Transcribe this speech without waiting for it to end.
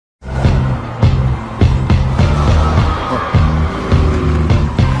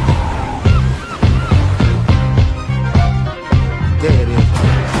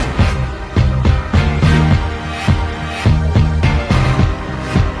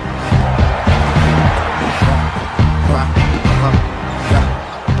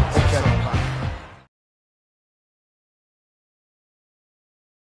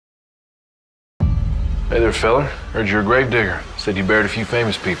Hey there, fella. Heard you're a grave digger. Said you buried a few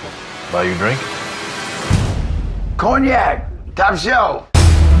famous people. Buy you a drink? Cognac, top shelf.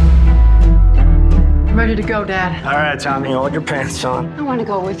 Ready to go, Dad. All right, Tommy, hold your pants on. I want to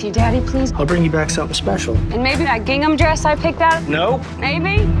go with you, Daddy, please. I'll bring you back something special. And maybe that gingham dress I picked out? Nope.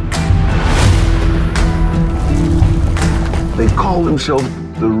 Maybe? They call themselves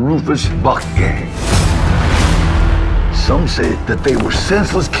the Rufus Buck Gang. Some say that they were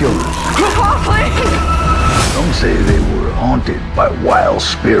senseless killers. Some say they were haunted by wild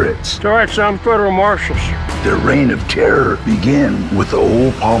spirits. All right, some federal marshals. Their reign of terror began with the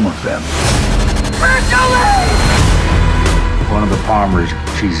old Palmer family. One of the Palmers,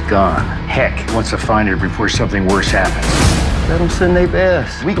 she's gone. Heck, he wants to find her before something worse happens. Let them send their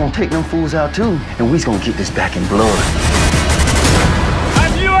best. We gonna take them fools out too, and we's gonna get this back in blood.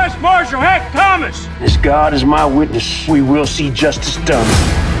 I'm U.S. Marshal Hank Thomas. As God is my witness, we will see justice done.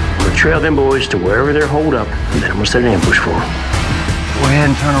 I'm gonna trail them boys to wherever they're holed up, and then I'm gonna set an ambush for them. Go ahead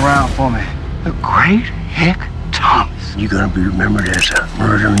and turn around for me. The great Hank Thomas. You're gonna be remembered as a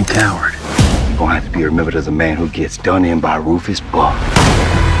murdering coward. You're gonna have to be remembered as a man who gets done in by Rufus Buck.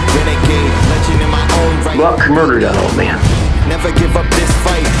 Buck murdered that old man. Never give up this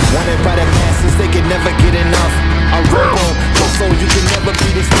fight. Wanted by the masses, they can never get enough. I roll on, so you can never be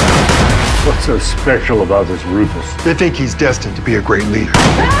this tough. What's so special about this Rufus? They think he's destined to be a great leader. So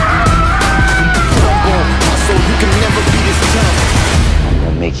you can never be this tough. I'm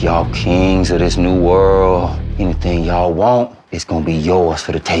gonna make y'all kings of this new world. Anything y'all want, it's gonna be yours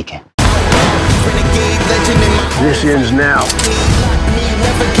for the taking. Renegade legend in my This ends now.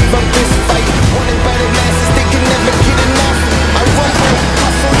 never give up this fight. Wanted by the masses, they can never get enough. I rumble,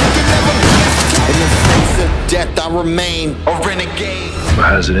 hustle, you can never be this tough. In the face of death, I remain a renegade. Well,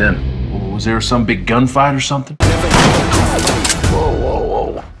 how's it end? Was there some big gunfight or something? Whoa, whoa,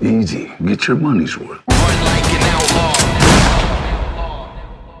 whoa. Easy. Get your money's worth. Run like an outlaw.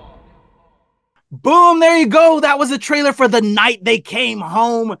 Boom, there you go. That was a trailer for The Night They Came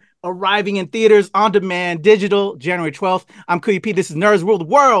Home, arriving in theaters on demand, digital, January 12th. I'm Kuya P. This is Nerds Rule the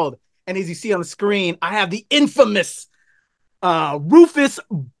World. And as you see on the screen, I have the infamous Rufus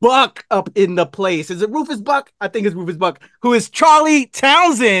Buck up in the place. Is it Rufus Buck? I think it's Rufus Buck, who is Charlie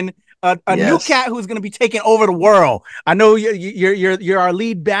Townsend, a new cat who's going to be taking over the world. I know you're our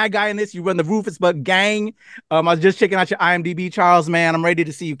lead bad guy in this. You run the Rufus Buck Gang. I was just checking out your IMDb, Charles, man. I'm ready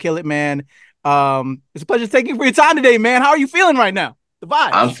to see you kill it, man. It's a pleasure taking you for your time today, man. How are you feeling right now? The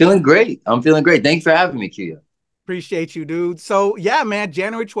vibe. I'm feeling great. Thanks for having me, Kuya. Appreciate you, dude. So yeah, man,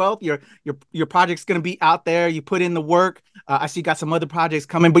 January 12th, your project's gonna be out there. You put in the work. I see you got some other projects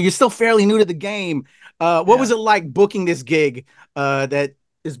coming, but you're still fairly new to the game. What was it like booking this gig that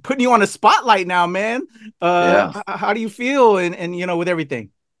is putting you on a spotlight now, man? How do you feel and with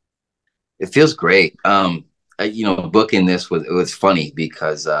everything? It feels great. Booking this was funny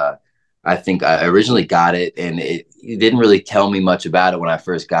because I think I originally got it, and it didn't really tell me much about it when I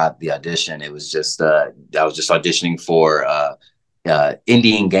first got the audition. It was just I was just auditioning for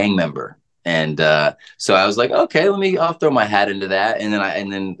Indian gang member, and so I was like, okay, I'll throw my hat into that.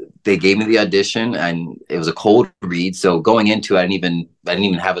 And then they gave me the audition, and it was a cold read. So going into it, I didn't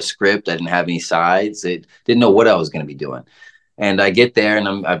even have a script. I didn't have any sides. It didn't know what I was going to be doing. And I get there,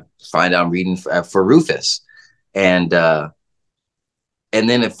 and I find out I'm reading for Rufus, and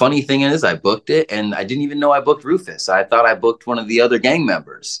then the funny thing is I booked it, and I didn't even know I booked Rufus. I thought I booked one of the other gang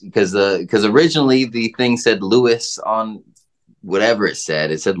members because originally the thing said Lewis on whatever it said.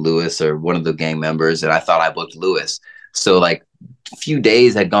 It said Lewis or one of the gang members, and I thought I booked Lewis. So like a few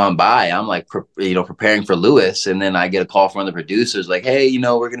days had gone by. I'm like, preparing for Lewis, and then I get a call from one of the producers like, hey,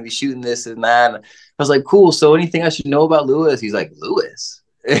 we're going to be shooting this and that. And I was like, cool. So anything I should know about Lewis? He's like, Lewis?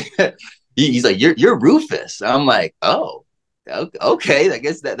 He's like, you're Rufus. I'm like, oh. Okay, I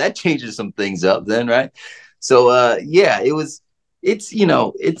guess that changes some things up then, right? So you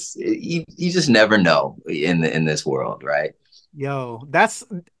just never know in this world, right? Yo, that's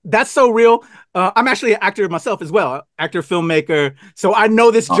so real. I'm actually an actor myself as well, actor, filmmaker. So I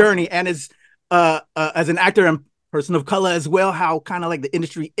know this journey, and as an actor and person of color as well, how kind of like the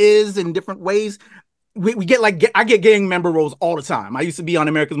industry is in different ways. We get I get gang member roles all the time. I used to be on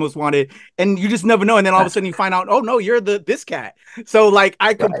America's Most Wanted, and you just never know. And then all of a sudden you find out, oh no, you're this cat. So like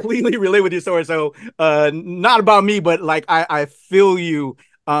I completely relate with your story. So not about me, but like I feel you.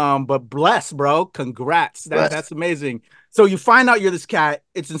 But bless, bro. Congrats. That's amazing. So you find out you're this cat.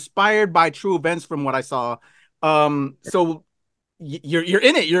 It's inspired by true events from what I saw. So you're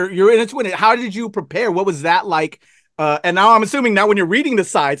in it. You're in it to win it. How did you prepare? What was that like? And now I'm assuming now when you're reading the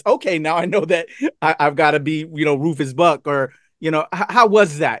sides, okay, now I know that I've got to be, Rufus Buck, or, how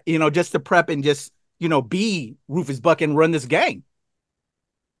was that, just to prep and just be Rufus Buck and run this gang?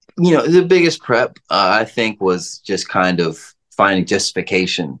 The biggest prep, I think, was just kind of finding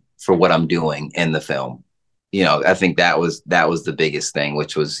justification for what I'm doing in the film. I think that was the biggest thing,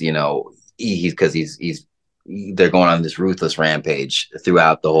 which was, because they're going on this ruthless rampage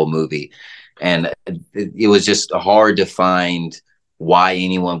throughout the whole movie. And it was just hard to find why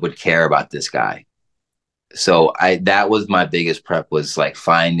anyone would care about this guy. So that was my biggest prep, was like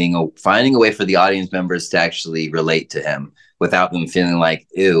finding a way for the audience members to actually relate to him without them feeling like,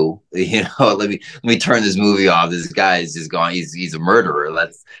 ew, let me turn this movie off. This guy is just gone. He's a murderer.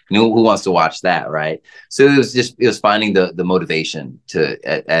 Who wants to watch that, right? So it was finding the motivation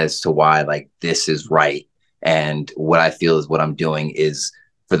as to why, like, this is right, and what I feel is what I'm doing is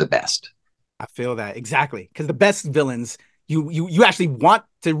for the best. I feel that exactly, because the best villains, you actually want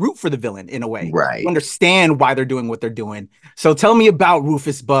to root for the villain in a way, right? You understand why they're doing what they're doing. So tell me about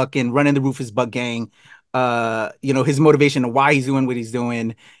Rufus Buck and running the Rufus Buck Gang. His motivation and why he's doing what he's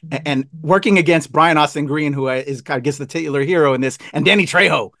doing, and working against Brian Austin Green, who is, I guess, the titular hero in this, and Danny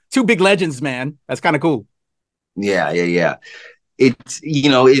Trejo, two big legends, man. That's kind of cool. Yeah. It's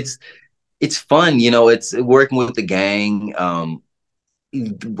fun. It's working with the gang.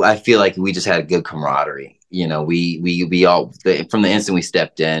 I feel like we just had good camaraderie. We all, from the instant we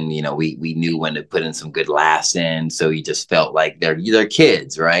stepped in, we knew when to put in some good laughs in. So you just felt like they're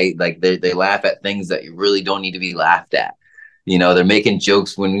kids, right? Like they laugh at things that you really don't need to be laughed at. They're making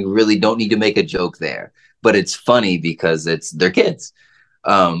jokes when we really don't need to make a joke there, but it's funny because they're kids.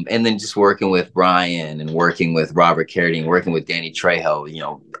 And then just working with Brian and working with Robert Carradine, working with Danny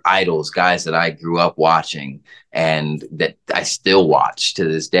Trejo, idols, guys that I grew up watching and that I still watch to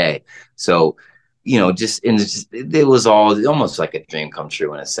this day. So, it was all almost like a dream come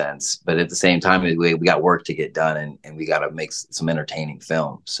true in a sense, but at the same time, we got work to get done, and we got to make some entertaining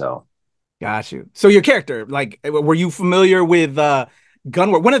film. So, got you. So your character, like, were you familiar with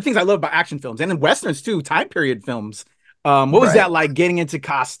gun work? One of the things I love about action films and in westerns too, time period films. What was that like, getting into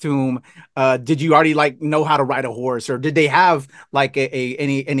costume? Did you already know how to ride a horse, or did they have like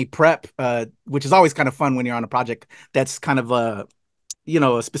any prep? Which is always kind of fun when you're on a project that's kind of a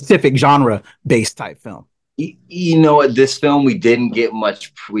specific genre based type film. At this film, we didn't get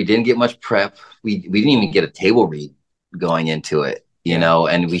much prep. We didn't even get a table read going into it,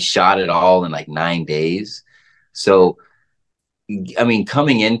 and we shot it all in like 9 days. So, I mean,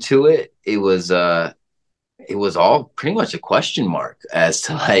 coming into it, it was all pretty much a question mark as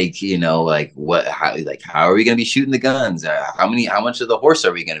to how are we going to be shooting the guns? How much of the horse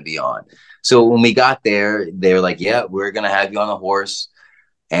are we going to be on? So when we got there, they were like, yeah, we're going to have you on the horse.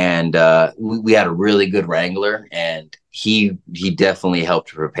 And we had a really good wrangler, and he definitely helped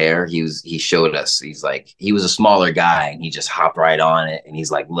to prepare. He showed us, he was a smaller guy, and he just hopped right on it. And he's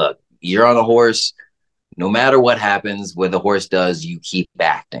like, look, you're on a horse. No matter what happens, what the horse does, you keep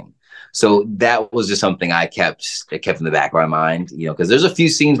acting. So that was just something I kept in the back of my mind, because there's a few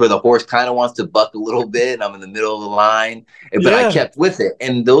scenes where the horse kind of wants to buck a little bit, and I'm in the middle of the line, but I kept with it.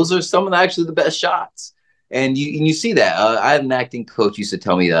 And those are some of the best shots. And you see that. I had an acting coach used to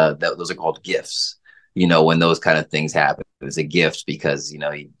tell me that those are called gifts, when those kind of things happen. It's a gift because,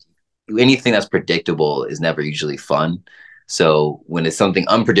 anything that's predictable is never usually fun. So when it's something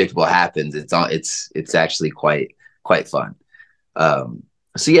unpredictable happens, it's actually quite fun.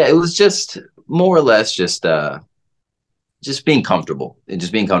 So yeah, it was just more or less just being comfortable and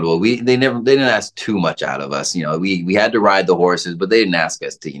just being comfortable. They didn't ask too much out of us. We had to ride the horses, but they didn't ask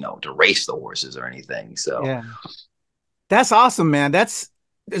us to race the horses or anything. So yeah, that's awesome, man. That's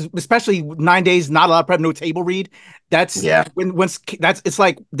especially 9 days, not a lot of prep, no table read. It's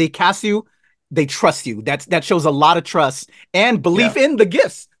like they cast you, they trust you. That shows a lot of trust and belief in the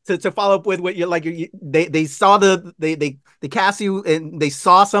gifts. To follow up with what you're like, they saw they cast you and they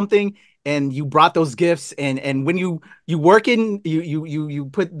saw something, and you brought those gifts, and when you work in, you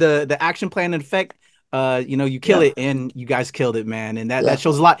put the action plan in effect, you kill it, and you guys killed it, man. And that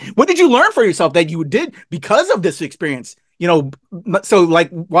shows a lot. What did you learn for yourself that you did because of this experience? So like,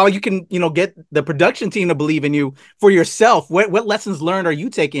 while you can, get the production team to believe in you, for yourself, what lessons learned are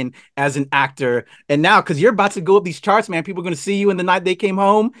you taking as an actor? And now, because you're about to go up these charts, man, people are going to see you in The Night They Came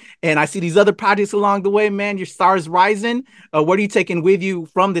Home. And I see these other projects along the way, man, your star is rising. What are you taking with you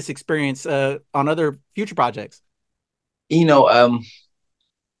from this experience on other future projects? I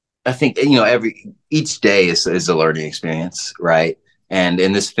think, each day is a learning experience, right? And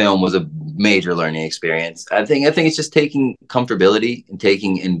this film was a major learning experience. I think it's just taking comfortability and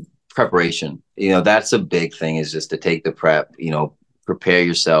taking in preparation. That's a big thing, is just to take the prep, prepare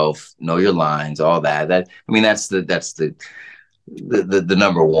yourself, know your lines, all that. That's the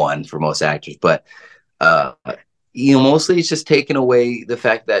number one for most actors. But Uh, mostly it's just taking away the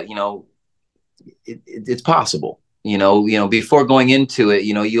fact that, it's possible. Before going into it,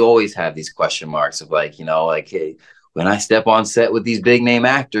 you always have these question marks of like, like, hey, when I step on set with these big name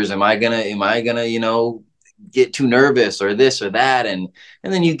actors, am I gonna, get too nervous or this or that? And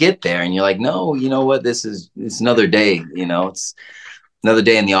then you get there and you're like, no, you know what? It's another day, it's another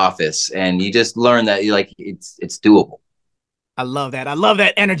day in the office. And you just learn that it's doable. I love that. I love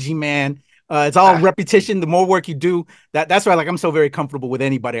that energy, man. It's all repetition. The more work you do, that's why I'm so very comfortable with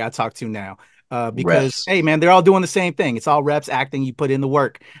anybody I talk to now. Because reps. Hey, man, they're all doing the same thing. It's all reps, acting. You put in the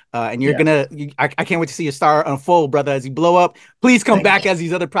work, and you're I can't wait to see your star unfold, brother, as you blow up. Please come back as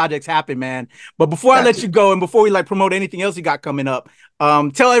these other projects happen, man. But before I let you go, and before we promote anything else you got coming up,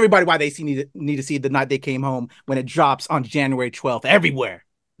 tell everybody why they need to see The Night They Came Home when it drops on January 12th everywhere.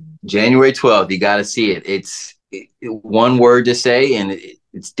 January 12th, you got to see it. It's one word to say, and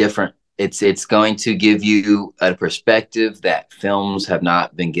it's different. It's going to give you a perspective that films have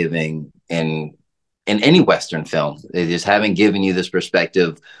not been giving in any Western film. They just haven't given you this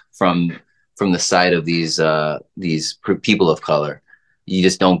perspective from the side of these people of color. You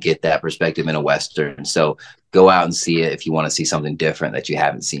just don't get that perspective in a Western. So go out and see it if you want to see something different that you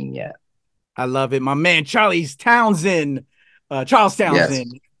haven't seen yet. I love it. My man, Charles Townsend. Yes.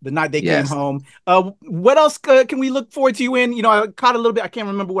 The Night They Came Home. What else can we look forward to you in? I caught a little bit. I can't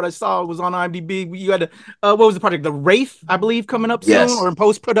remember what I saw. It was on IMDb. You had what was the project? The Wraith, I believe, coming up soon or in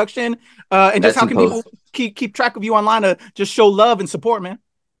post-production. And just how can people keep track of you online to just show love and support, man?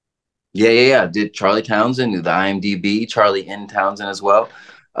 Yeah. Did Charlie Townsend, the IMDb, Charlie N. Townsend as well.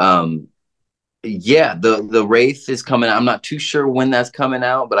 The Wraith is coming out. I'm not too sure when that's coming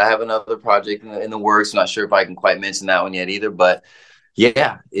out, but I have another project in the works. I'm not sure if I can quite mention that one yet either, but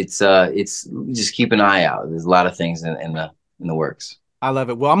yeah, it's just keep an eye out. There's a lot of things in the works. I love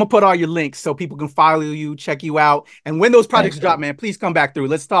it. Well, I'm gonna put all your links so people can follow you, check you out, and when those projects drop, man, please come back through.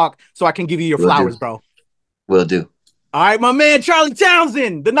 Let's talk so I can give you your flowers, bro. Will do. All right, my man, Charlie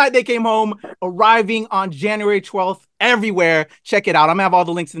Townsend, The Night They Came Home, arriving on January 12th everywhere. Check it out. I'm gonna have all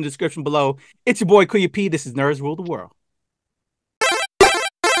the links in the description below. It's your boy Kuya P. This is Nerds Rule the World.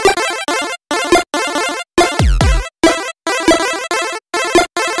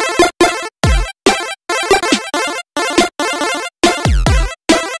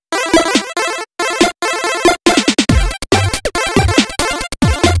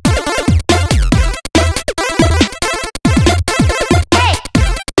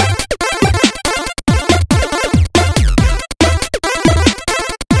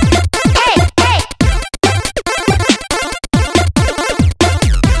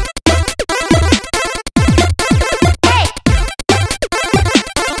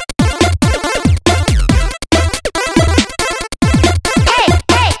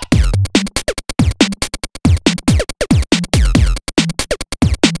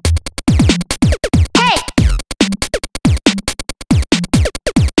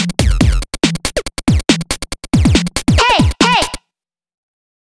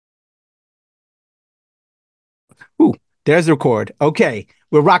 Ooh, there's the record. Okay,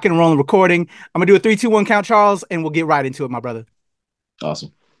 we're rocking and rolling recording. I'm gonna do a 3, 2, 1 count, Charles, and we'll get right into it, my brother.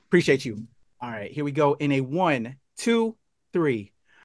 Awesome. Appreciate you. All right, here we go in a 1, 2, 3.